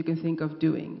things that you can think of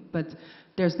doing, but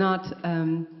there's not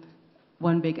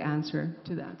one big answer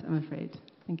to that, I'm afraid.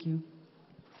 Thank you.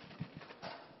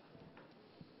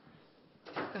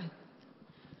 Go ahead.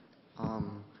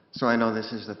 So I know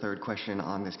this is the third question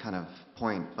on this kind of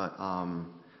point, but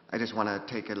I just want to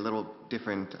take a little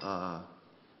different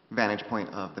vantage point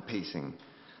of the pacing.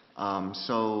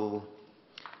 So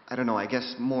I don't know, I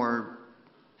guess more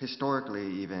historically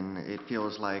even, it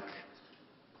feels like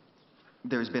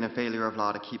there's been a failure of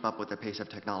law to keep up with the pace of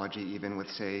technology, even with,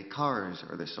 say, cars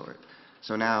or this sort.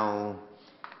 So now,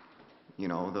 you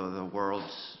know, the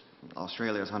world's,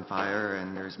 Australia's on fire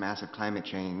and there's massive climate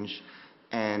change.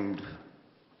 And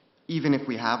even if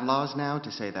we have laws now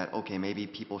to say that, okay, maybe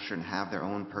people shouldn't have their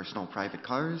own personal private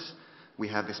cars, we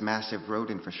have this massive road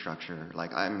infrastructure.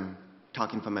 Like, I'm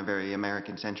talking from a very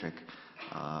American-centric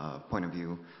point of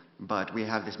view, but we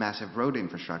have this massive road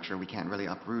infrastructure, we can't really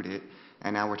uproot it,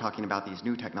 and now we're talking about these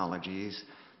new technologies.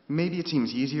 Maybe it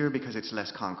seems easier because it's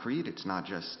less concrete, it's not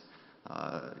just,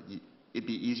 it'd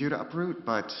be easier to uproot,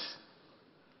 but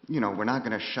you know, we're not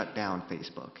going to shut down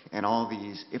Facebook. And all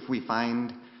these, if we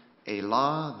find a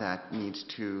law that needs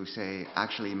to say,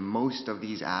 actually most of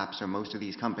these apps or most of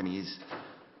these companies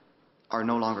are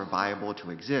no longer viable to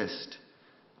exist,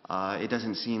 it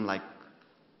doesn't seem like,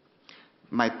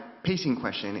 my pacing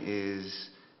question is,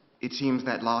 it seems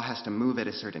that law has to move at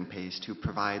a certain pace to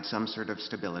provide some sort of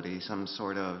stability, some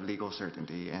sort of legal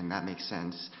certainty, and that makes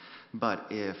sense. But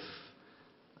if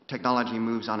technology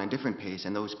moves on a different pace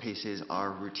and those paces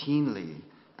are routinely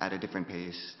at a different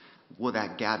pace, will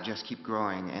that gap just keep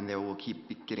growing and there will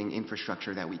keep getting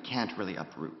infrastructure that we can't really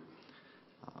uproot?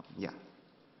 Yeah.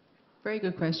 Very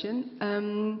good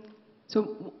question.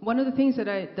 So one of the things that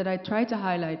I try to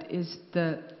highlight is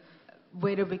the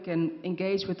way that we can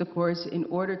engage with the courts in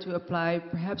order to apply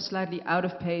perhaps slightly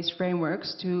out-of-pace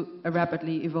frameworks to a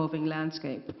rapidly evolving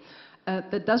landscape.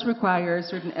 That does require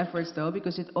certain efforts, though,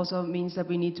 because it also means that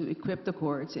we need to equip the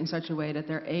courts in such a way that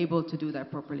they're able to do that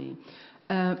properly.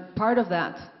 Part of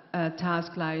that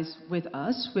task lies with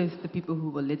us, with the people who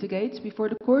will litigate before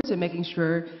the courts, and making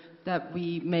sure that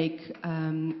we make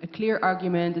a clear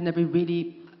argument and that we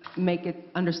really make it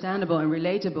understandable and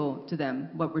relatable to them,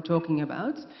 what we're talking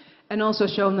about. And also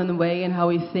show them the way in how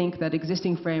we think that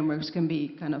existing frameworks can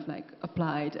be kind of like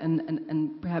applied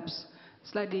and perhaps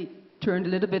slightly turned a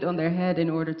little bit on their head in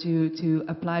order to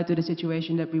apply to the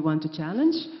situation that we want to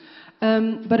challenge.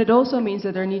 But it also means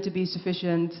that there needs to be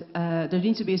sufficient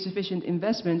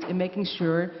investment in making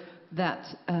sure that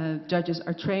judges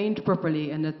are trained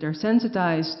properly and that they're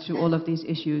sensitized to all of these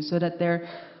issues so that they're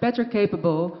better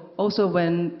capable, also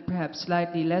when perhaps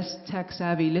slightly less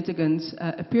tech-savvy litigants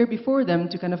appear before them,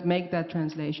 to kind of make that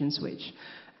translation switch.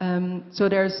 So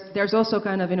there's also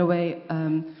kind of, in a way,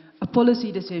 a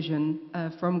policy decision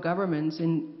from governments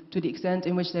to the extent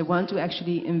in which they want to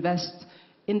actually invest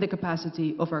in the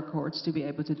capacity of our courts to be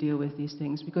able to deal with these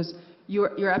things. Because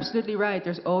you're absolutely right,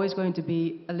 there's always going to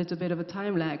be a little bit of a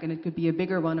time lag, and it could be a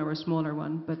bigger one or a smaller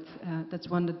one, but that's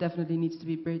one that definitely needs to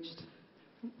be bridged.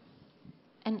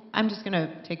 And I'm just going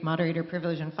to take moderator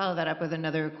privilege and follow that up with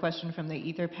another question from the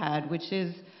Etherpad, which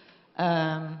is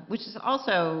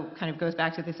also kind of goes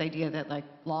back to this idea that like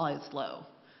law is slow.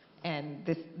 And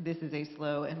this is a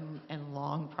slow and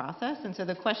long process. And so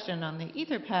the question on the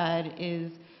Etherpad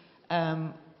is,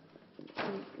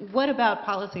 what about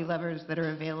policy levers that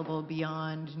are available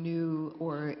beyond new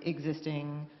or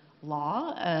existing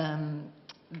law?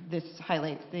 This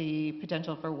highlights the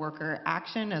potential for worker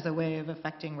action as a way of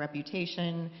affecting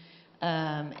reputation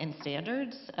and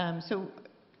standards. So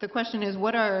the question is,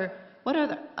 what are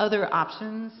the other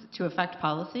options to affect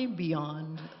policy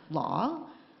beyond law?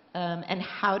 And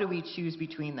how do we choose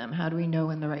between them? How do we know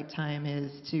when the right time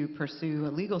is to pursue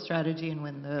a legal strategy and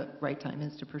when the right time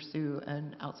is to pursue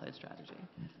an outside strategy?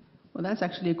 Well, that's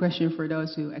actually a question for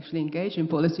those who actually engage in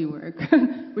policy work,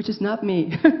 which is not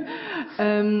me.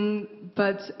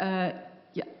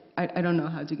 Yeah, I don't know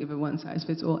how to give a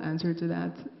one-size-fits-all answer to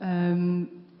that.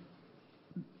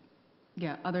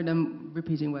 Yeah, other than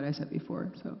repeating what I said before,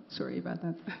 so sorry about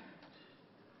that.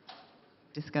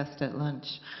 Discussed at lunch.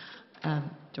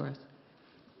 Doris.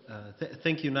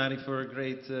 Thank you, Nani, for a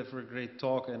great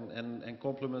talk, and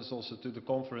compliments also to the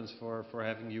conference for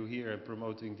having you here and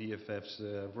promoting DFF's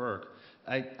work.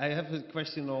 I have a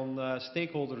question on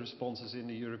stakeholder responses in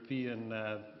the European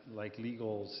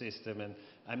legal system, and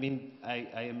I mean,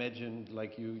 I imagine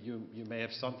you may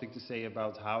have something to say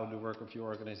about how the work of your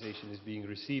organization is being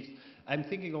received. I'm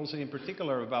thinking also in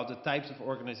particular about the types of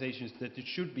organizations that it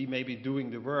should be maybe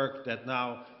doing the work that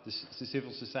now the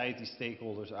civil society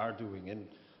stakeholders are doing. And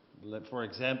for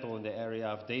example, in the area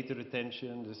of data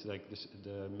retention,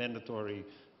 the mandatory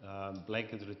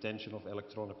blanket retention of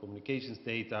electronic communications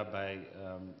data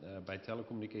by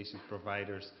telecommunications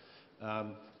providers.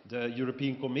 The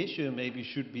European Commission maybe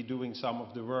should be doing some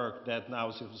of the work that now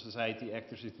civil society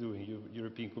actors is doing.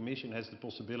 European Commission has the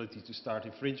possibility to start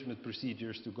infringement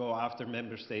procedures to go after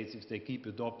member states if they keep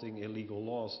adopting illegal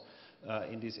laws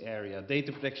in this area.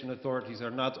 Data protection authorities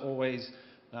are not always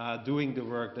doing the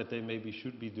work that they maybe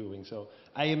should be doing. So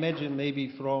I imagine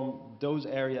maybe from those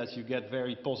areas you get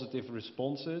very positive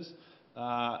responses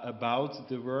about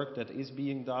the work that is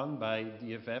being done by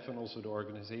DFF and also the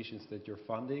organizations that you're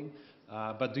funding.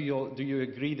 But do you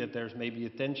agree that there's maybe a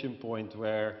tension point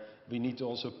where we need to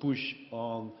also push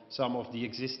on some of the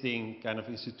existing kind of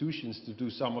institutions to do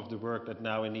some of the work that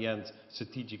now in the end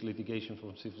strategic litigation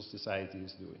from civil society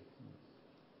is doing?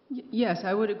 Yes,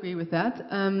 I would agree with that.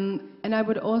 And I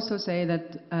would also say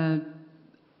that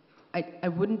I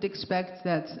wouldn't expect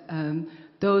that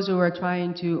those who are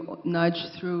trying to nudge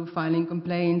through filing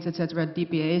complaints, etc.,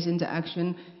 DPAs into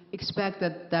action, expect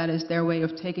that that is their way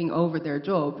of taking over their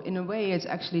job. In a way, it's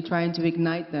actually trying to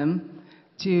ignite them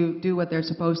to do what they're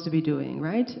supposed to be doing,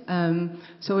 right?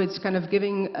 So it's kind of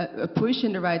giving a push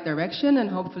in the right direction, and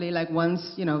hopefully,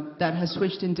 once that has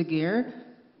switched into gear,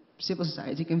 civil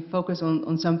society can focus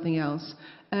on something else.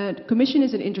 Commission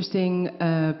is an interesting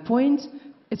point.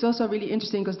 It's also really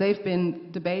interesting because they've been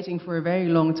debating for a very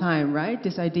long time, right?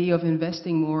 This idea of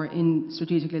investing more in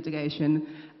strategic litigation.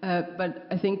 But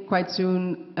I think quite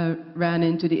soon ran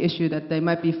into the issue that they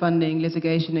might be funding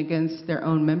litigation against their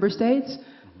own member states,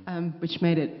 which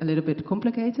made it a little bit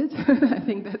complicated. I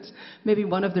think that's maybe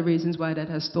one of the reasons why that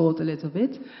has stalled a little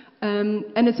bit.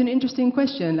 And it's an interesting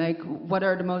question, what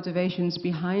are the motivations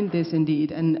behind this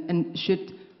indeed? And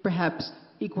should perhaps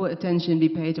equal attention be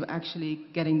paid to actually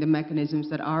getting the mechanisms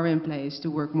that are in place to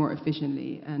work more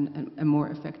efficiently and more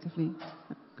effectively?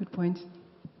 Good point.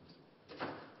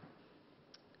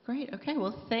 Great. Okay.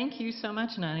 Well, thank you so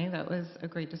much, Nani. That was a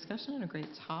great discussion and a great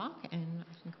talk. And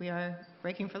I think we are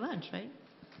breaking for lunch, right?